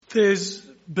There's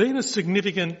been a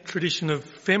significant tradition of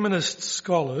feminist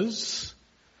scholars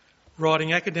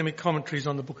writing academic commentaries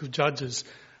on the Book of Judges.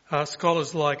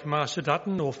 Scholars like Marcia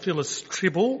Dutton or Phyllis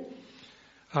Tribble.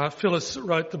 Phyllis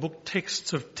wrote the book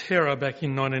Texts of Terror back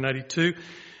in 1982,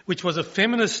 which was a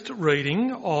feminist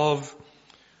reading of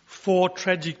 4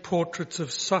 tragic portraits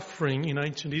of suffering in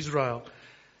ancient Israel.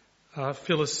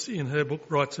 Phyllis, in her book,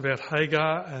 writes about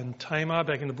Hagar and Tamar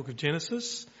back in the book of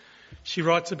Genesis. She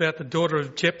writes about the daughter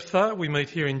of Jephthah, we meet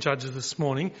here in Judges this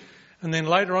morning. And then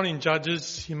later on in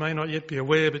Judges, you may not yet be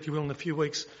aware, but you will in a few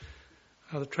weeks,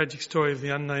 the tragic story of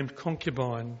the unnamed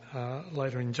concubine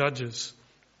later in Judges.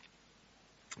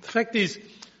 The fact is,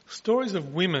 stories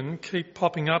of women keep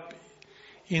popping up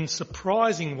in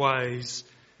surprising ways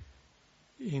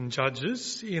in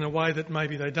Judges, in a way that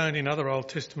maybe they don't in other Old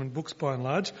Testament books by and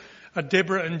large.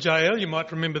 Deborah and Jael, you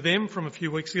might remember them from a few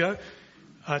weeks ago.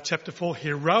 Chapter 4,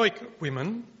 heroic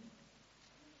women.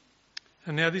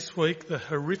 And now this week, the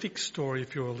horrific story,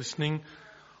 if you're listening,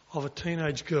 of a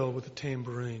teenage girl with a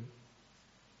tambourine.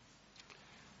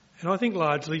 And I think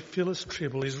largely Phyllis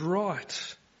Tribble is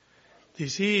right.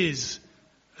 This is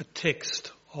a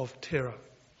text of terror.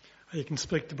 You can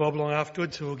speak to Bob Long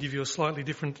afterwards, who will give you a slightly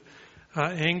different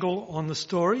angle on the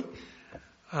story.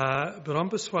 But I'm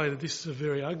persuaded this is a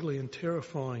very ugly and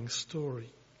terrifying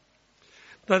story.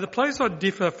 Though the place I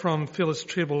differ from Phyllis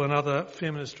Tribble and other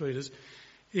feminist readers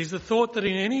is the thought that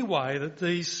in any way that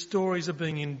these stories are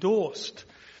being endorsed,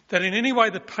 that in any way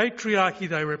the patriarchy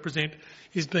they represent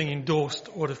is being endorsed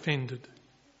or defended.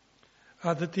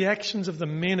 That the actions of the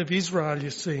men of Israel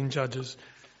you see in Judges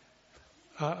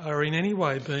are in any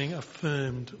way being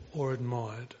affirmed or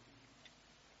admired.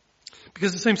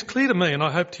 Because it seems clear to me, and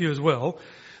I hope to you as well,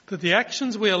 that the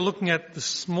actions we are looking at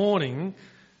this morning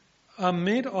are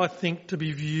meant, I think, to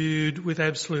be viewed with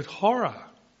absolute horror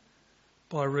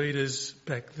by readers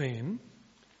back then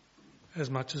as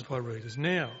much as by readers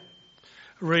now.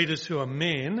 Readers who are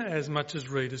men as much as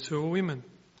readers who are women.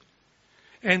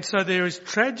 And so there is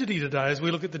tragedy today as we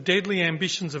look at the deadly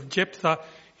ambitions of Jephthah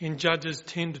in Judges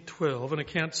 10 to 12, an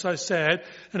account so sad,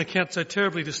 an account so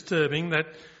terribly disturbing that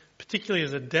particularly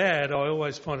as a dad I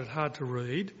always find it hard to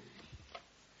read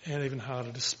and even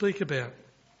harder to speak about.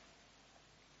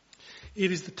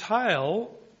 It is the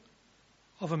tale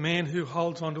of a man who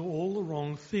holds on to all the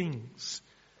wrong things,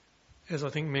 as I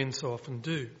think men so often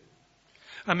do.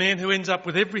 A man who ends up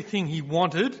with everything he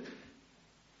wanted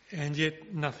and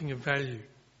yet nothing of value.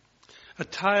 A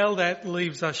tale that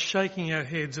leaves us shaking our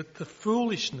heads at the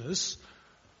foolishness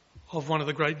of one of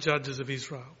the great judges of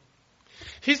Israel.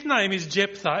 His name is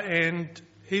Jephthah and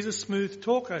he's a smooth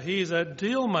talker. He is a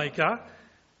deal maker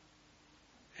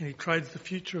and he trades the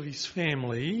future of his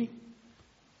family,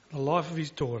 the life of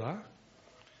his daughter,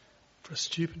 for a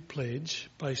stupid pledge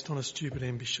based on a stupid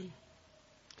ambition.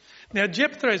 Now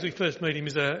Jephthah, as we first meet him,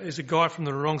 is a guy from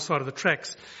the wrong side of the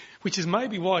tracks, which is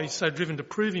maybe why he's so driven to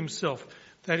prove himself.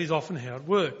 That is often how it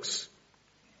works.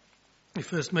 We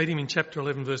first meet him in chapter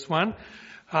 11 verse 1,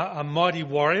 a mighty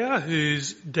warrior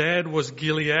whose dad was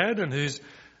Gilead and whose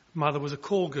mother was a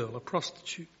call girl, a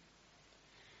prostitute.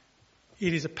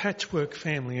 It is a patchwork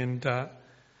family and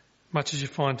much as you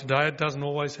find today, it doesn't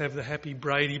always have the happy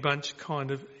Brady Bunch kind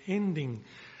of ending.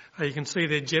 You can see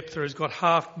there Jephthah has got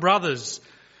half-brothers.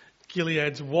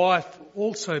 Gilead's wife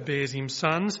also bears him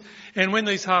sons. And when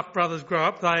these half-brothers grow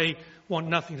up, they want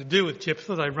nothing to do with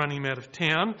Jephthah. They run him out of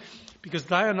town because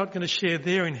they are not going to share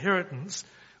their inheritance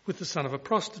with the son of a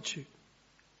prostitute.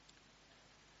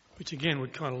 Which again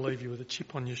would kind of leave you with a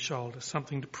chip on your shoulder,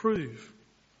 something to prove.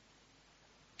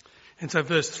 And so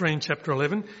verse 3 in chapter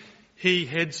 11, he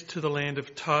heads to the land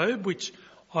of Tob, which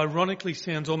ironically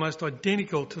sounds almost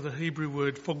identical to the Hebrew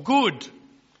word for good.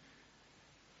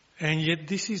 And yet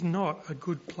this is not a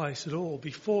good place at all.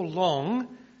 Before long,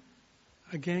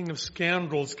 a gang of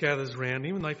scoundrels gathers round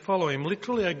him and they follow him,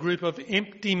 literally a group of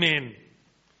empty men.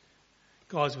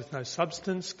 Guys with no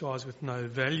substance, guys with no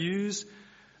values.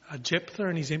 Jephthah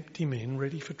and his empty men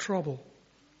ready for trouble,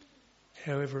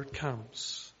 however it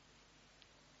comes.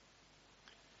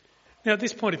 Now at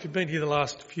this point, if you've been here the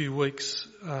last few weeks,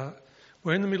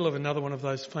 we're in the middle of another one of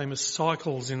those famous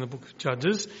cycles in the book of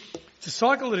Judges. It's a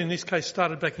cycle that in this case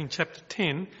started back in chapter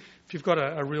 10. If you've got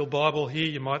a real Bible here,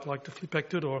 you might like to flip back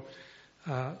to it or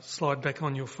slide back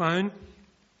on your phone.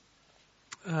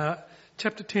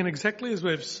 Chapter 10, exactly as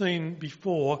we've seen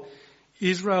before,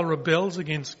 Israel rebels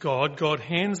against God. God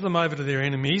hands them over to their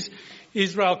enemies.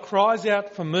 Israel cries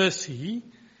out for mercy.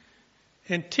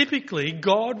 And typically,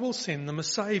 God will send them a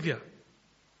saviour.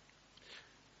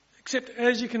 Except,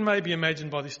 as you can maybe imagine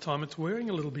by this time, it's wearing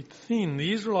a little bit thin.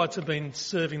 The Israelites have been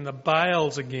serving the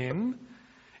Baals again,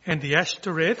 and the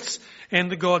Ashtoreths, and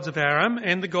the gods of Aram,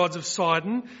 and the gods of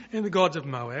Sidon, and the gods of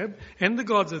Moab, and the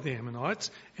gods of the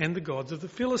Ammonites, and the gods of the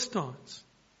Philistines.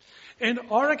 And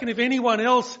I reckon if anyone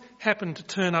else happened to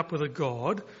turn up with a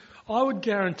god, I would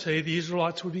guarantee the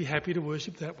Israelites would be happy to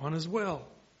worship that one as well.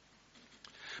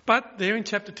 But there in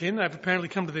chapter 10, they've apparently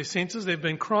come to their senses. They've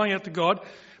been crying out to God.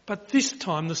 But this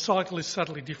time the cycle is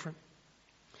subtly different.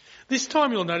 This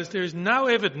time you'll notice there is no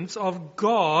evidence of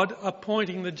God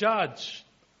appointing the judge.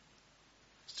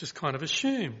 It's just kind of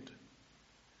assumed.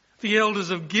 The elders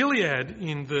of Gilead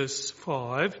in verse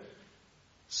 5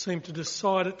 seem to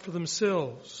decide it for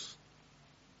themselves.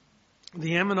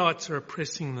 The Ammonites are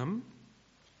oppressing them.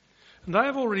 And they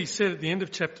have already said at the end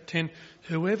of chapter 10,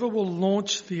 whoever will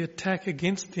launch the attack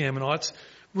against the Ammonites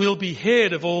will be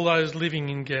head of all those living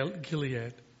in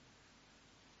Gilead.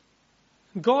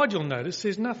 God, you'll notice,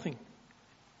 says nothing.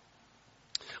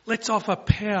 Let's offer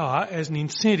power as an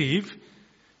incentive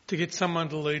to get someone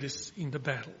to lead us into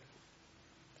battle.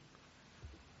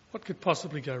 What could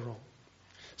possibly go wrong?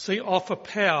 See, offer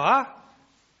power,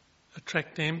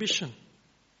 attract ambition.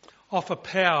 Offer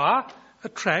power,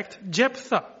 attract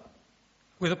Jephthah,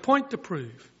 with a point to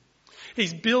prove.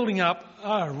 He's building up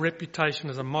a reputation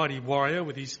as a mighty warrior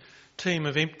with his team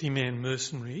of empty man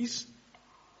mercenaries.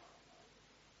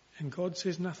 And God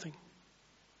says nothing.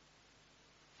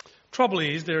 Trouble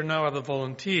is, there are no other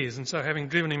volunteers, and so having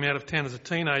driven him out of town as a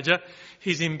teenager,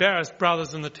 his embarrassed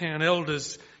brothers and the town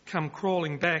elders come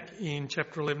crawling back in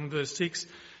chapter 11 verse 6.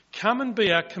 Come and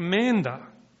be our commander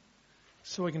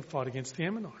so we can fight against the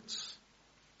Ammonites.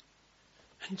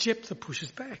 And Jephthah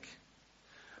pushes back.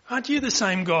 Aren't you the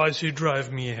same guys who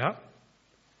drove me out?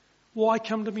 Why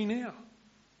come to me now?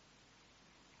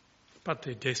 But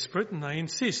they're desperate and they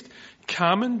insist.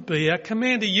 Come and be our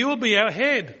commander. You will be our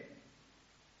head.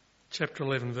 Chapter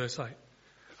 11 verse 8.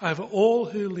 Over all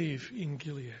who live in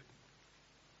Gilead.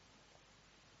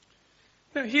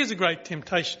 Now here's a great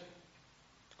temptation.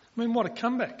 I mean, what a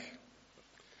comeback.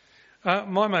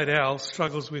 My mate Al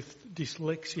struggles with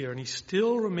dyslexia and he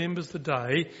still remembers the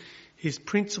day his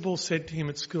principal said to him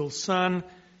at school, son,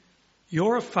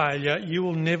 you're a failure, you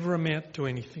will never amount to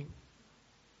anything.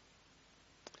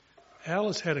 Al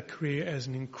has had a career as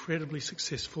an incredibly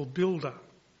successful builder.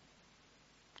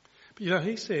 But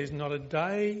he says not a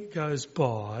day goes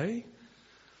by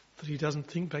that he doesn't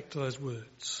think back to those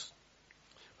words,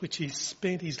 which he's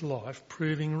spent his life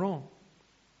proving wrong.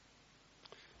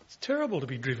 It's terrible to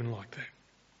be driven like that.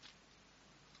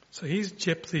 So here's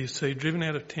Jephthah, you see, driven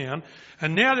out of town.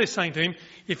 And now they're saying to him,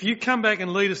 if you come back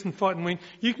and lead us and fight and win,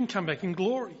 you can come back in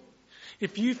glory.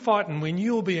 If you fight and win,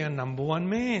 you'll be our number one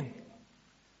man.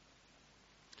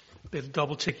 Better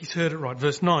double check he's heard it right.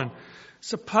 Verse 9.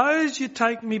 Suppose you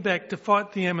take me back to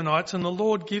fight the Ammonites and the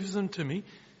Lord gives them to me.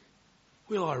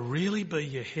 Will I really be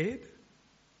your head?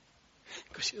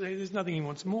 Because there's nothing he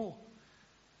wants more.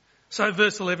 So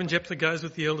verse 11, Jephthah goes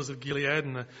with the elders of Gilead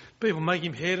and the people make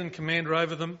him head and commander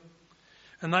over them.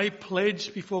 And they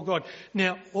pledge before God.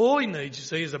 Now, all he needs, you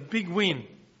see, is a big win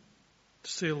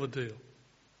to seal the deal.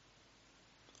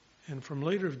 And from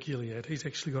leader of Gilead, he's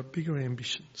actually got bigger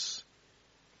ambitions.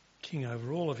 King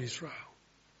over all of Israel.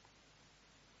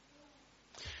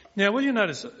 Now, will you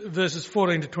notice verses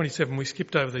 14 to 27, we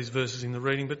skipped over these verses in the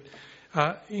reading, but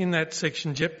in that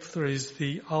section, Jephthah is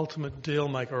the ultimate deal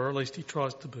maker, or at least he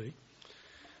tries to be.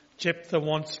 Jephthah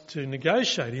wants to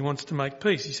negotiate. He wants to make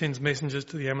peace. He sends messengers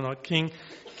to the Ammonite king,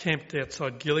 camped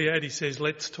outside Gilead. He says,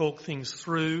 let's talk things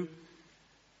through.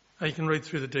 You can read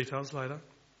through the details later.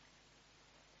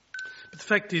 But the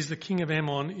fact is, the king of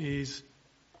Ammon is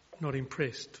not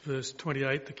impressed. Verse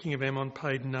 28, the king of Ammon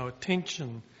paid no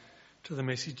attention to the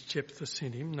message Jephthah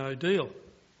sent him. No deal.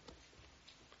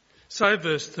 So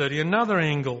verse 30, another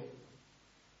angle.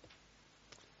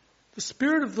 The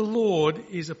Spirit of the Lord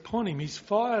is upon him. He's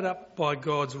fired up by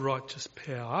God's righteous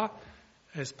power,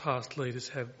 as past leaders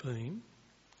have been.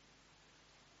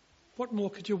 What more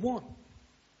could you want?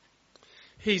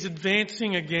 He's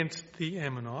advancing against the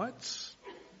Ammonites.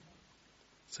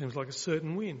 Seems like a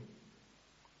certain win.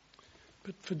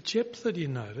 But for Jephthah, do you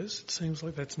notice, it seems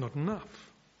like that's not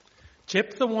enough.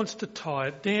 Jephthah wants to tie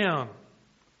it down.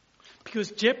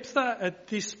 Because Jephthah at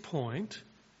this point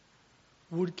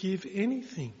would give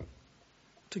anything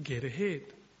to get ahead.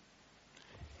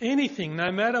 Anything,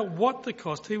 no matter what the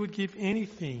cost, he would give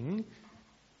anything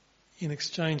in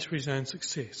exchange for his own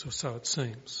success, or so it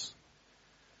seems.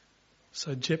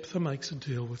 So Jephthah makes a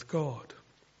deal with God.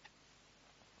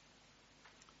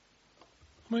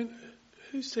 I mean,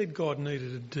 who said God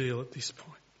needed a deal at this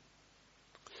point?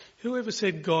 Whoever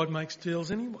said God makes deals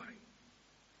anyway?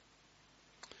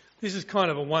 This is kind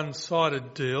of a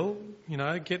one-sided deal,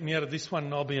 get me out of this one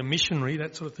and I'll be a missionary,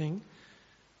 that sort of thing.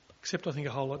 Except I think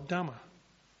a whole lot dumber.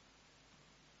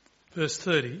 Verse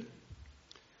 30,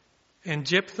 and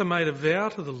Jephthah made a vow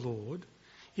to the Lord,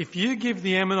 if you give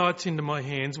the Ammonites into my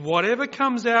hands, whatever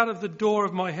comes out of the door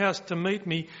of my house to meet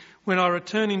me when I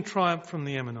return in triumph from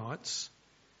the Ammonites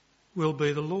will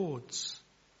be the Lord's,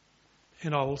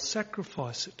 and I will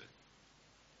sacrifice it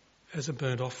as a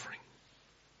burnt offering.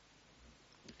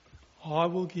 I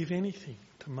will give anything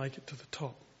to make it to the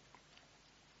top.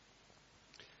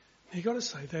 Now you've got to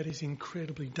say that is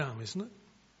incredibly dumb, isn't it?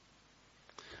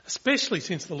 Especially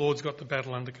since the Lord's got the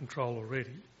battle under control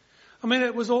already. I mean,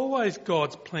 it was always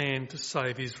God's plan to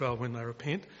save Israel when they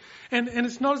repent. And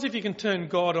it's not as if you can turn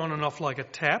God on and off like a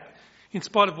tap, in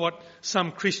spite of what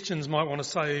some Christians might want to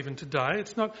say even today.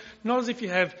 It's not as if you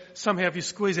have, somehow if you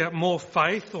squeeze out more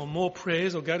faith or more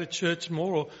prayers or go to church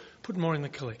more or put more in the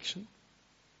collection.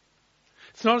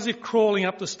 It's not as if crawling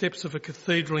up the steps of a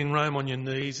cathedral in Rome on your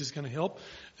knees is going to help,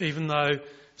 even though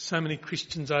so many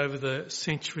Christians over the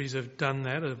centuries have done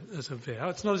that as a vow.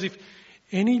 It's not as if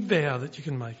any vow that you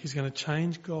can make is going to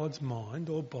change God's mind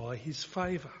or buy his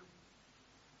favour.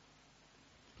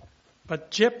 But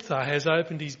Jephthah has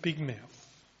opened his big mouth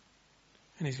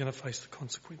and he's going to face the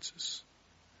consequences.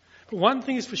 But one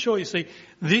thing is for sure, you see,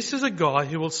 this is a guy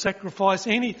who will sacrifice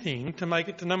anything to make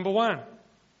it to number one.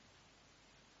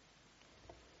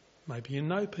 Maybe you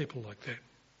know people like that.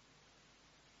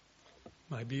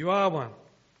 Maybe you are one.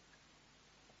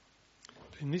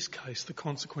 But in this case, the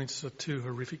consequences are too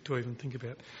horrific to even think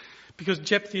about. Because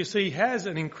Jephthah, you see, has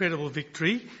an incredible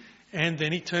victory and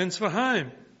then he turns for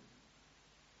home.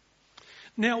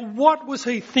 Now, what was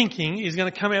he thinking is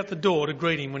going to come out the door to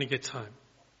greet him when he gets home?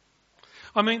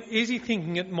 I mean, is he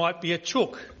thinking it might be a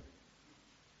chook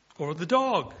or the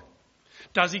dog?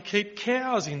 Does he keep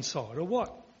cows inside or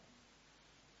what?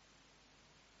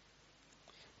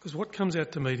 Because what comes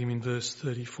out to meet him in verse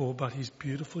 34, but his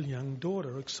beautiful young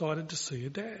daughter, excited to see her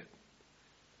dad.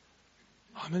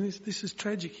 I mean, this is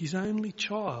tragic. His only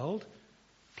child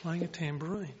playing a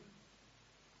tambourine.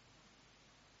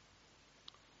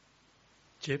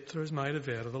 Jephthah has made a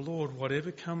vow to the Lord,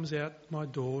 whatever comes out my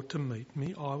door to meet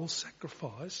me, I will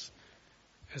sacrifice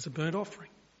as a burnt offering.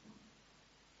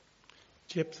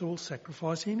 Jephthah will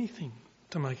sacrifice anything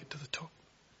to make it to the top.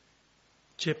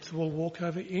 Jephthah will walk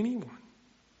over anyone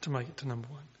to make it to number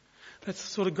one. That's the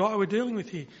sort of guy we're dealing with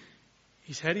here.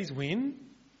 He's had his win,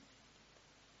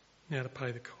 now to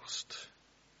pay the cost.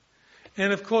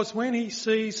 And of course, when he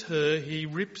sees her, he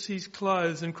rips his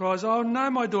clothes and cries, "Oh no,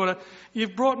 my daughter,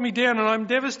 you've brought me down and I'm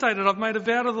devastated. I've made a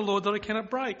vow to the Lord that I cannot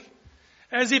break."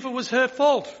 As if it was her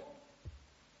fault.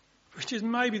 Which is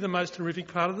maybe the most horrific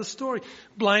part of the story.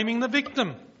 Blaming the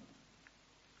victim.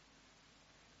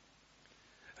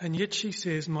 And yet she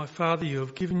says, "My father, you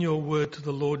have given your word to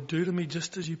the Lord. Do to me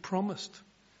just as you promised.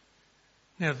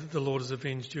 Now that the Lord has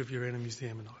avenged you of your enemies, the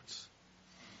Ammonites."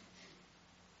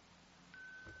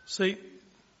 See,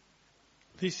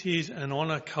 this is an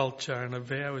honour culture and a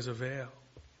vow is a vow.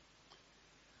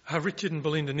 Richard and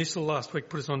Belinda Nissel last week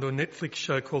put us onto a Netflix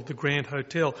show called The Grand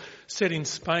Hotel, set in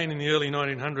Spain in the early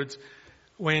 1900s,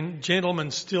 when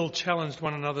gentlemen still challenged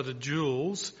one another to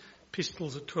duels,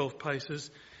 pistols at 12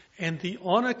 paces, and the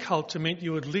honour culture meant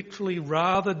you would literally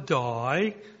rather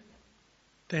die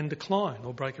than decline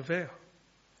or break a vow.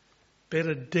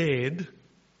 Better dead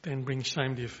than bring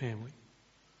shame to your family.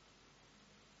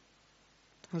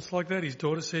 And it's like that. His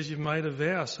daughter says, "You've made a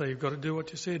vow, so you've got to do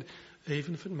what you said,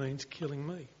 even if it means killing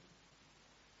me."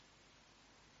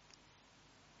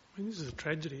 I mean, this is a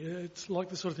tragedy. It's like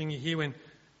the sort of thing you hear when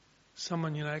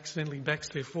someone, accidentally backs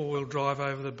their four-wheel drive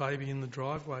over the baby in the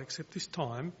driveway, except this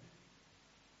time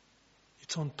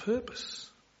it's on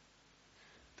purpose.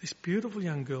 This beautiful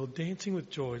young girl dancing with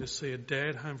joy to see her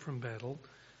dad home from battle,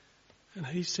 and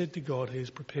he said to God he is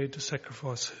prepared to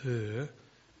sacrifice her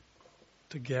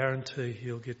to guarantee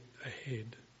he'll get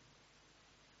ahead.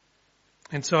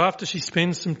 And so after she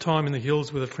spends some time in the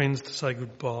hills with her friends to say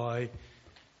goodbye,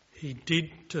 he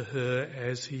did to her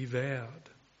as he vowed.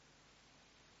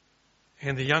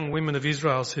 And the young women of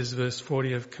Israel, says verse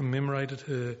 40, have commemorated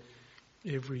her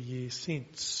every year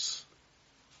since.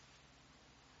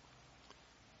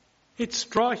 It's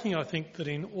striking, I think, that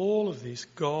in all of this,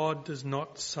 God does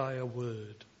not say a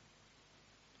word.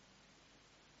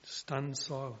 Stunned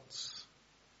silence.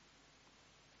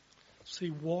 See,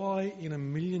 why in a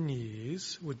million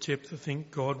years would Jephthah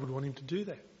think God would want him to do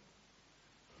that?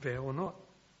 Vow or not?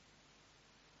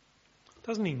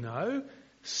 Doesn't he know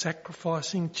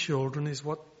sacrificing children is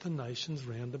what the nations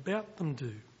round about them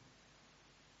do?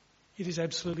 It is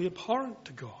absolutely abhorrent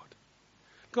to God.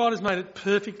 God has made it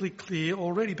perfectly clear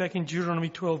already back in Deuteronomy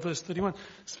 12 verse 31,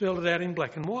 spelled it out in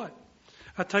black and white.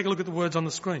 Take a look at the words on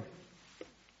the screen.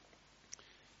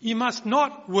 You must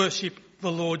not worship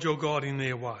the Lord your God in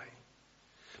their way,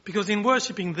 because in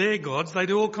worshipping their gods they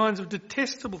do all kinds of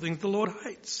detestable things the Lord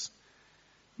hates.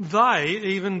 They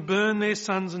even burn their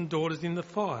sons and daughters in the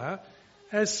fire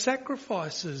as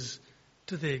sacrifices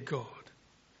to their God.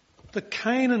 The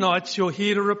Canaanites you're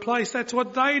here to replace, that's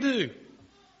what they do.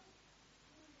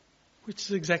 Which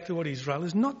is exactly what Israel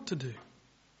is not to do.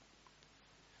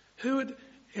 Who would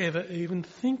ever even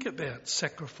think about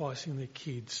sacrificing their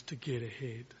kids to get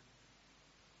ahead?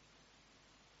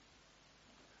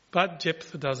 But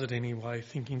Jephthah does it anyway,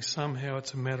 thinking somehow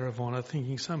it's a matter of honour,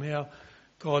 thinking somehow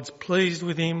God's pleased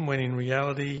with him, when in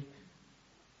reality,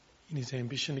 in his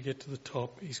ambition to get to the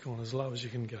top, he's gone as low as you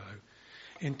can go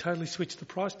and totally switched the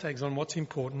price tags on what's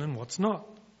important and what's not.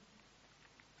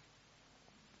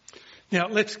 Now,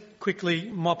 let's quickly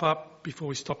mop up before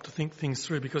we stop to think things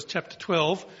through, because chapter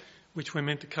 12, which we're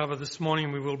meant to cover this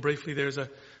morning, we will briefly, there is a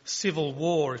civil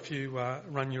war if you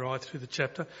run your eye through the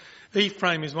chapter.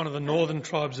 Ephraim is one of the northern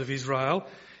tribes of Israel,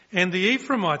 and the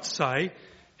Ephraimites say,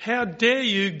 "How dare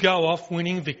you go off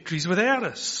winning victories without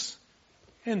us?"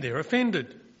 And they're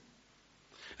offended.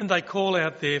 And they call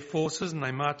out their forces and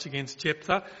they march against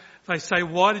Jephthah. They say,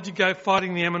 "Why did you go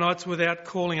fighting the Ammonites without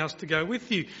calling us to go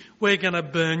with you? We're going to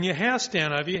burn your house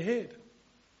down over your head."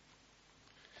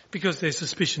 Because their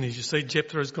suspicion is, you see,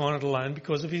 Jephthah has gone it alone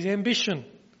because of his ambition.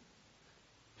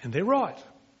 And they're right.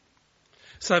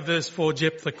 So verse 4,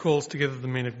 Jephthah calls together the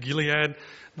men of Gilead, and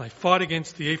they fight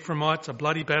against the Ephraimites, a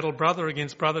bloody battle, brother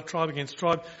against brother, tribe against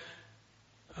tribe.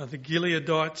 The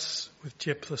Gileadites with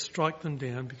Jephthah strike them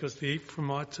down because the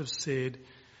Ephraimites have said,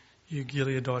 "You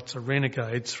Gileadites are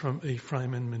renegades from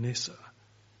Ephraim and Manasseh."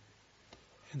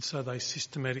 And so they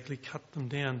systematically cut them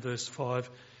down. Verse 5,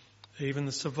 even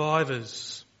the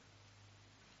survivors,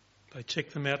 they check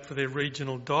them out for their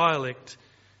regional dialect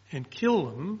and kill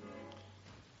them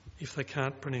if they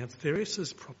can't pronounce their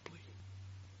S's properly.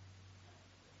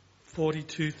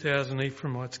 42,000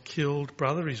 Ephraimites killed,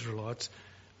 brother Israelites,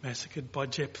 massacred by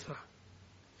Jephthah,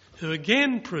 who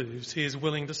again proves he is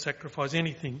willing to sacrifice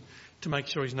anything to make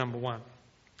sure he's number one.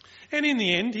 And in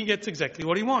the end, he gets exactly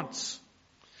what he wants.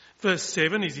 Verse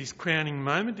 7 is his crowning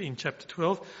moment in chapter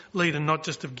 12, leader not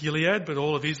just of Gilead but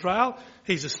all of Israel.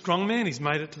 He's a strong man, he's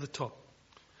made it to the top.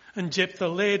 And Jephthah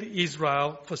led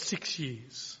Israel for 6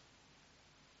 years.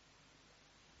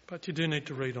 But you do need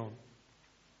to read on.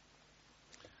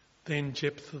 Then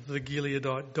Jephthah the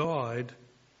Gileadite died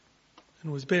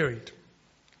and was buried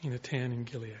in a town in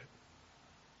Gilead.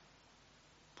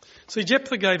 See,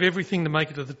 Jephthah gave everything to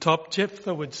make it to the top.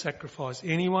 Jephthah would sacrifice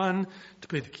anyone to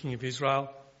be the king of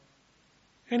Israel.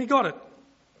 And he got it.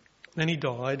 Then he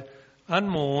died,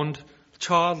 unmourned,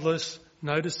 childless,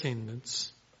 no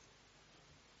descendants,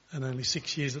 and only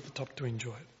 6 years at the top to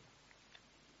enjoy it.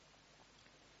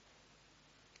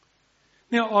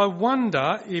 Now, I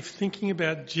wonder if thinking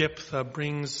about Jephthah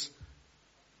brings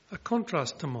a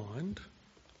contrast to mind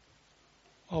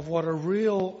of what a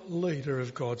real leader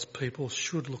of God's people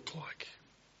should look like.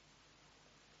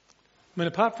 I mean,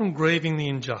 apart from grieving the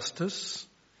injustice,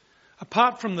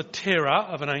 apart from the terror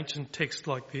of an ancient text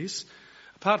like this,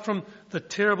 apart from the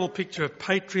terrible picture of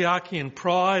patriarchy and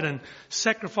pride and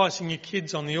sacrificing your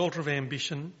kids on the altar of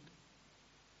ambition,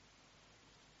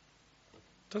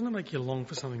 doesn't it make you long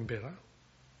for something better?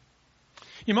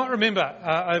 You might remember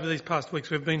over these past weeks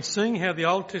we've been seeing how the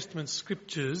Old Testament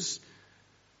scriptures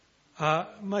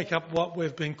make up what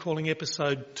we've been calling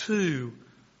episode 2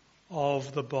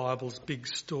 of the Bible's big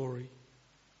story.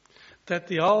 That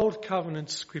the Old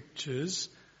Covenant scriptures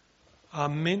are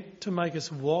meant to make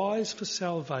us wise for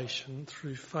salvation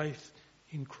through faith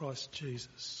in Christ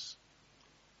Jesus.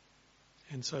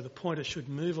 And so the pointer should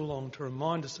move along to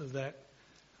remind us of that,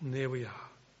 and there we are.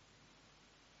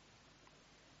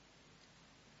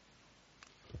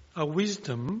 A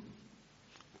wisdom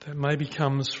that maybe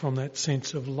comes from that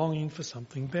sense of longing for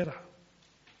something better.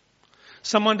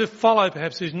 Someone to follow,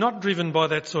 perhaps, who's not driven by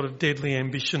that sort of deadly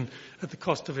ambition at the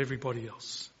cost of everybody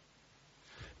else.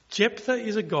 Jephthah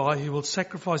is a guy who will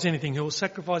sacrifice anything, who will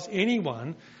sacrifice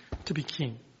anyone to be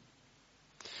king.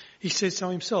 He says so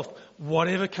himself,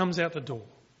 whatever comes out the door.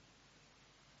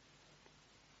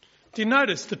 Do you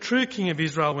notice the true king of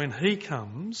Israel, when he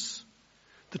comes,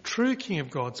 the true king of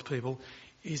God's people,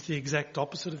 is the exact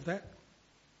opposite of that?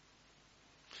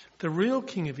 The real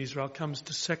king of Israel comes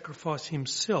to sacrifice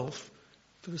himself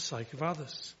for the sake of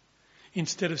others,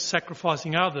 instead of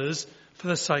sacrificing others for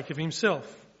the sake of himself.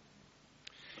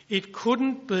 It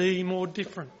couldn't be more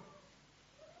different.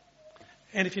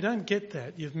 And if you don't get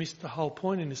that, you've missed the whole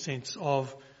point, in a sense,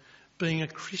 of being a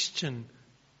Christian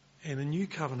and a new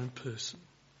covenant person.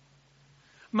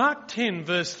 Mark 10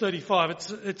 verse 35,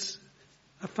 it's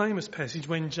a famous passage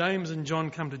when James and John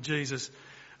come to Jesus.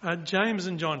 James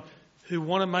and John, who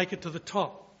want to make it to the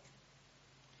top.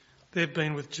 They've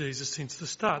been with Jesus since the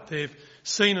start. They've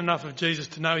seen enough of Jesus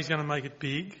to know he's going to make it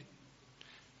big.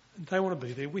 And they want to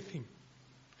be there with him.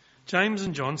 James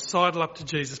and John sidle up to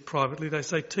Jesus privately. They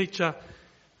say, "Teacher,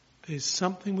 there's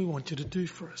something we want you to do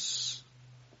for us."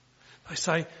 They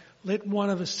say, "Let one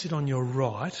of us sit on your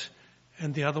right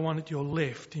and the other one at your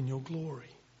left in your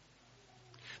glory."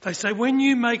 They say, "When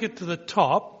you make it to the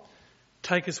top,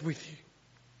 take us with you."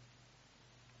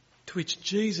 To which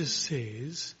Jesus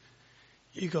says,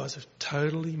 "You guys have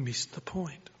totally missed the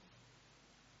point."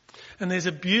 And there's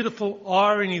a beautiful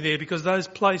irony there, because those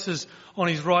places on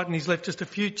his right and his left, just a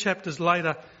few chapters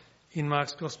later in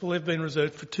Mark's Gospel, have been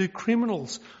reserved for two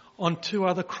criminals on two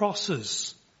other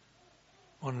crosses,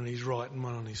 one on his right and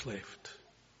one on his left.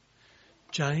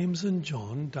 James and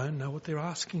John don't know what they're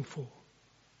asking for.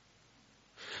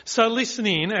 So listen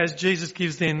in as Jesus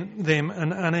gives them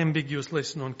an unambiguous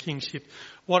lesson on kingship,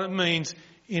 what it means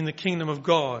in the kingdom of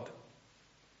God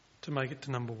to make it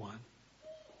to number one.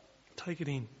 Take it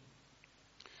in.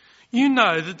 "You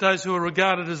know that those who are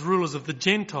regarded as rulers of the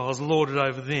Gentiles lord it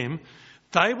over them.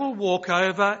 They will walk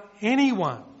over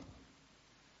anyone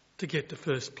to get to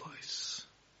first place.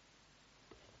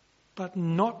 But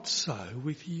not so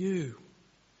with you.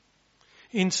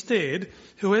 Instead,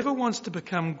 whoever wants to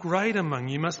become great among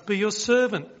you must be your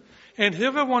servant, and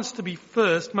whoever wants to be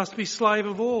first must be slave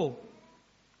of all."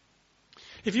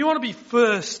 If you want to be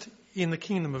first in the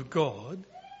kingdom of God,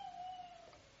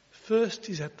 first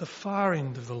is at the far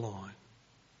end of the line.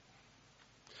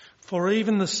 "For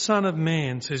even the Son of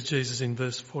Man," says Jesus in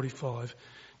verse 45,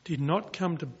 "did not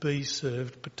come to be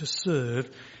served, but to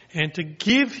serve and to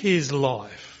give his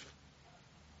life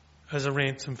as a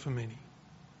ransom for many."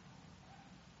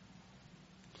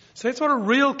 So that's what a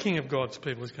real king of God's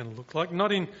people is going to look like.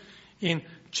 Not in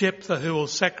Jephthah, who will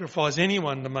sacrifice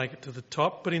anyone to make it to the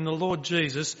top, but in the Lord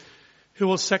Jesus, who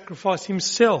will sacrifice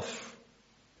himself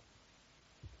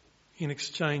in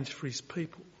exchange for his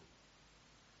people.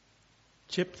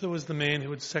 Jephthah was the man who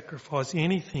would sacrifice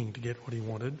anything to get what he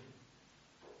wanted.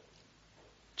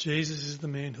 Jesus is the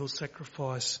man who'll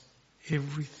sacrifice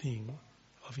everything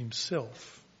of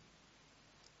himself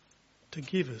to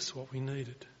give us what we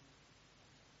needed.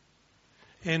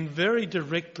 And very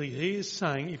directly he is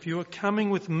saying, if you are coming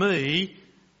with me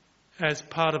as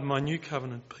part of my new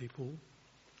covenant people,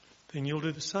 then you'll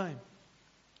do the same.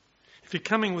 If you're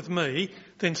coming with me,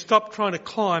 then stop trying to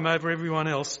climb over everyone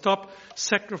else. Stop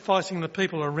sacrificing the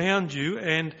people around you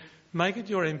and make it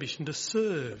your ambition to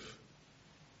serve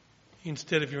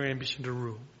instead of your ambition to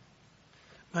rule.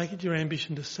 Make it your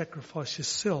ambition to sacrifice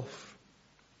yourself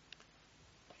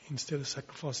instead of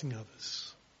sacrificing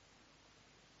others.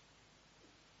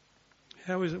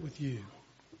 How is it with you?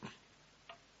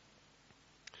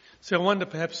 So I wonder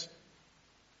perhaps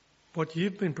what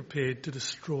you've been prepared to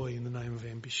destroy in the name of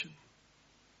ambition.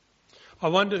 I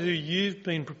wonder who you've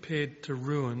been prepared to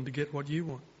ruin to get what you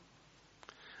want.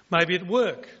 Maybe at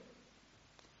work,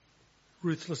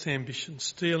 ruthless ambition,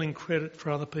 stealing credit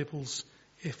for other people's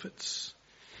efforts,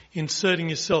 inserting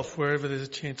yourself wherever there's a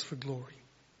chance for glory.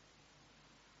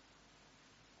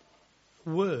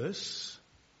 Worse,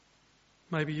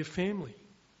 maybe your family.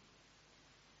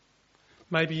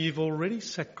 Maybe you've already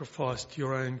sacrificed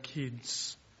your own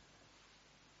kids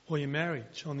or your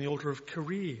marriage on the altar of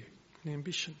career and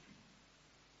ambition.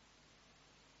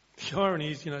 The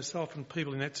irony is, so often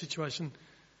people in that situation,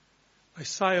 they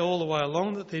say all the way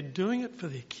along that they're doing it for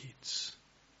their kids.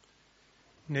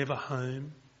 Never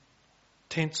home,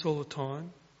 tense all the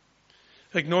time,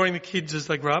 ignoring the kids as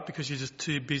they grow up because you're just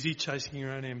too busy chasing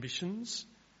your own ambitions.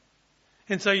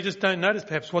 And so you just don't notice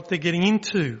perhaps what they're getting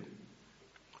into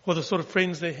or the sort of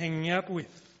friends they're hanging out with.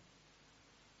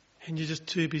 And you're just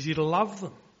too busy to love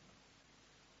them,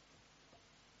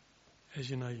 as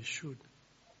you know you should.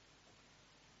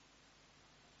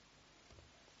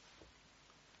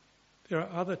 There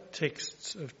are other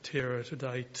texts of terror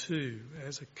today too.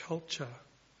 As a culture,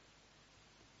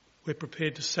 we're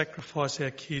prepared to sacrifice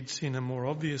our kids in a more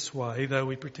obvious way, though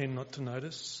we pretend not to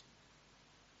notice.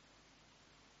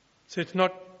 So it's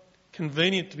not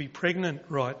convenient to be pregnant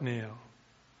right now.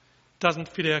 Doesn't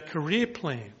fit our career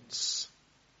plans,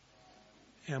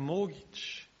 our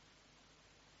mortgage.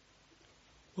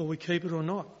 Will we keep it or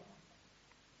not?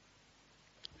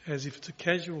 As if it's a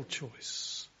casual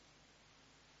choice.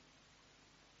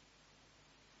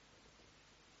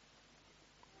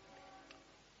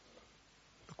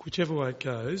 Whichever way it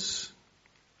goes,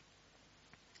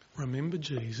 remember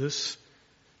Jesus,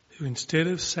 who instead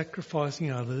of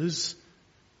sacrificing others,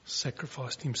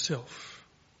 sacrificed himself.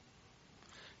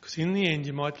 Because in the end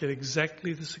you might get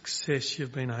exactly the success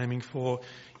you've been aiming for.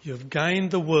 You've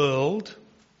gained the world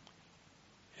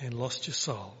and lost your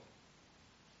soul.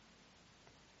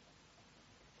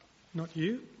 Not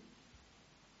you.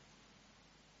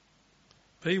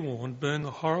 Be warned, burn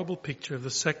the horrible picture of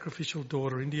the sacrificial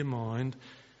daughter into your mind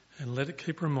and let it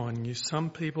keep reminding you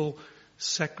some people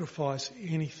sacrifice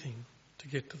anything to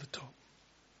get to the top.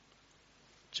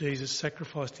 Jesus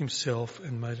sacrificed himself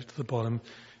and made it to the bottom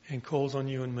and calls on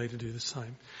you and me to do the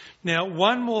same. Now,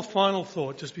 one more final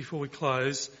thought just before we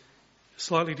close, a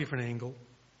slightly different angle.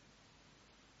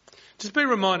 Just be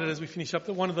reminded as we finish up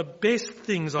that one of the best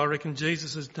things I reckon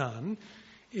Jesus has done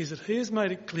is that he has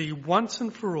made it clear once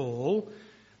and for all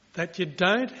that you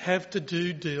don't have to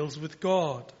do deals with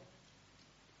God.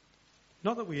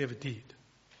 Not that we ever did.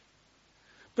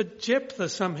 But Jephthah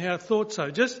somehow thought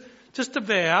so. Just a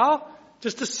vow,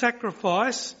 just a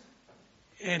sacrifice,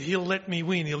 and he'll let me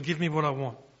win. He'll give me what I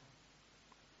want.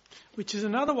 Which is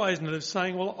another way, isn't it, of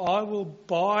saying, well, I will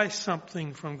buy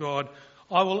something from God.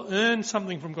 I will earn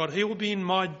something from God. He will be in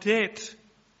my debt.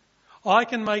 I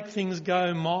can make things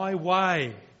go my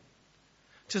way.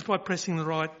 Just by pressing the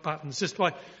right buttons, just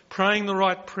by praying the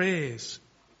right prayers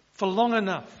for long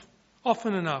enough,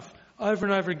 often enough, over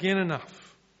and over again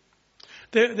enough.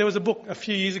 There was a book a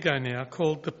few years ago now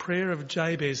called The Prayer of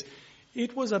Jabez.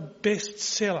 It was a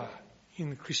bestseller in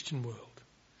the Christian world.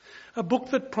 A book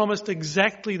that promised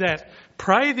exactly that.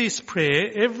 Pray this prayer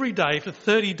every day for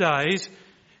 30 days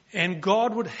and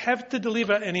God would have to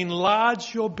deliver and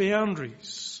enlarge your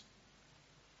boundaries.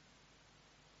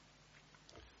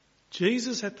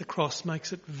 Jesus at the cross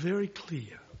makes it very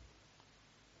clear.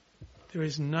 There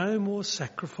is no more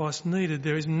sacrifice needed.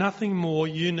 There is nothing more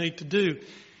you need to do.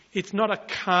 It's not a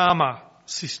karma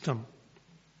system.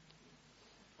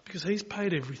 Because he's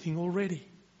paid everything already.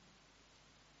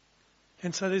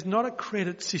 And so there's not a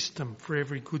credit system for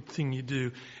every good thing you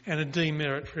do and a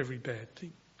demerit for every bad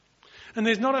thing. And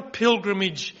there's not a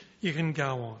pilgrimage you can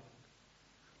go on.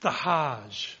 The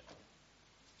Hajj.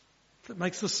 That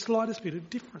makes the slightest bit of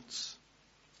difference.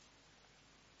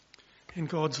 And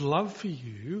God's love for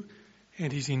you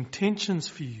and his intentions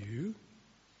for you,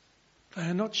 they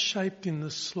are not shaped in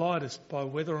the slightest by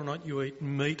whether or not you eat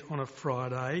meat on a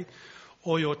Friday,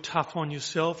 or you're tough on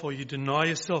yourself, or you deny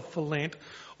yourself for Lent,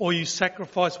 or you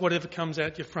sacrifice whatever comes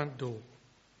out your front door.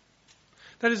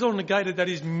 That is all negated, that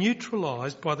is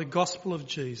neutralised by the gospel of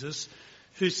Jesus,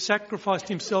 who sacrificed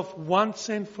himself once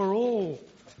and for all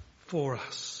for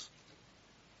us.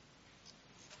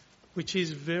 Which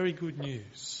is very good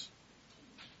news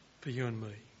for you and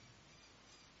me.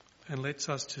 And lets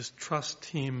us just trust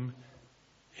him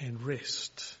and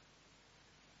rest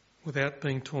without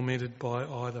being tormented by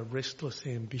either restless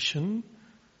ambition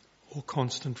or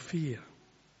constant fear.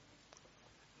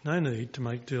 No need to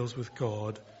make deals with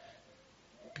God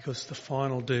because the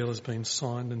final deal has been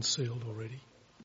signed and sealed already.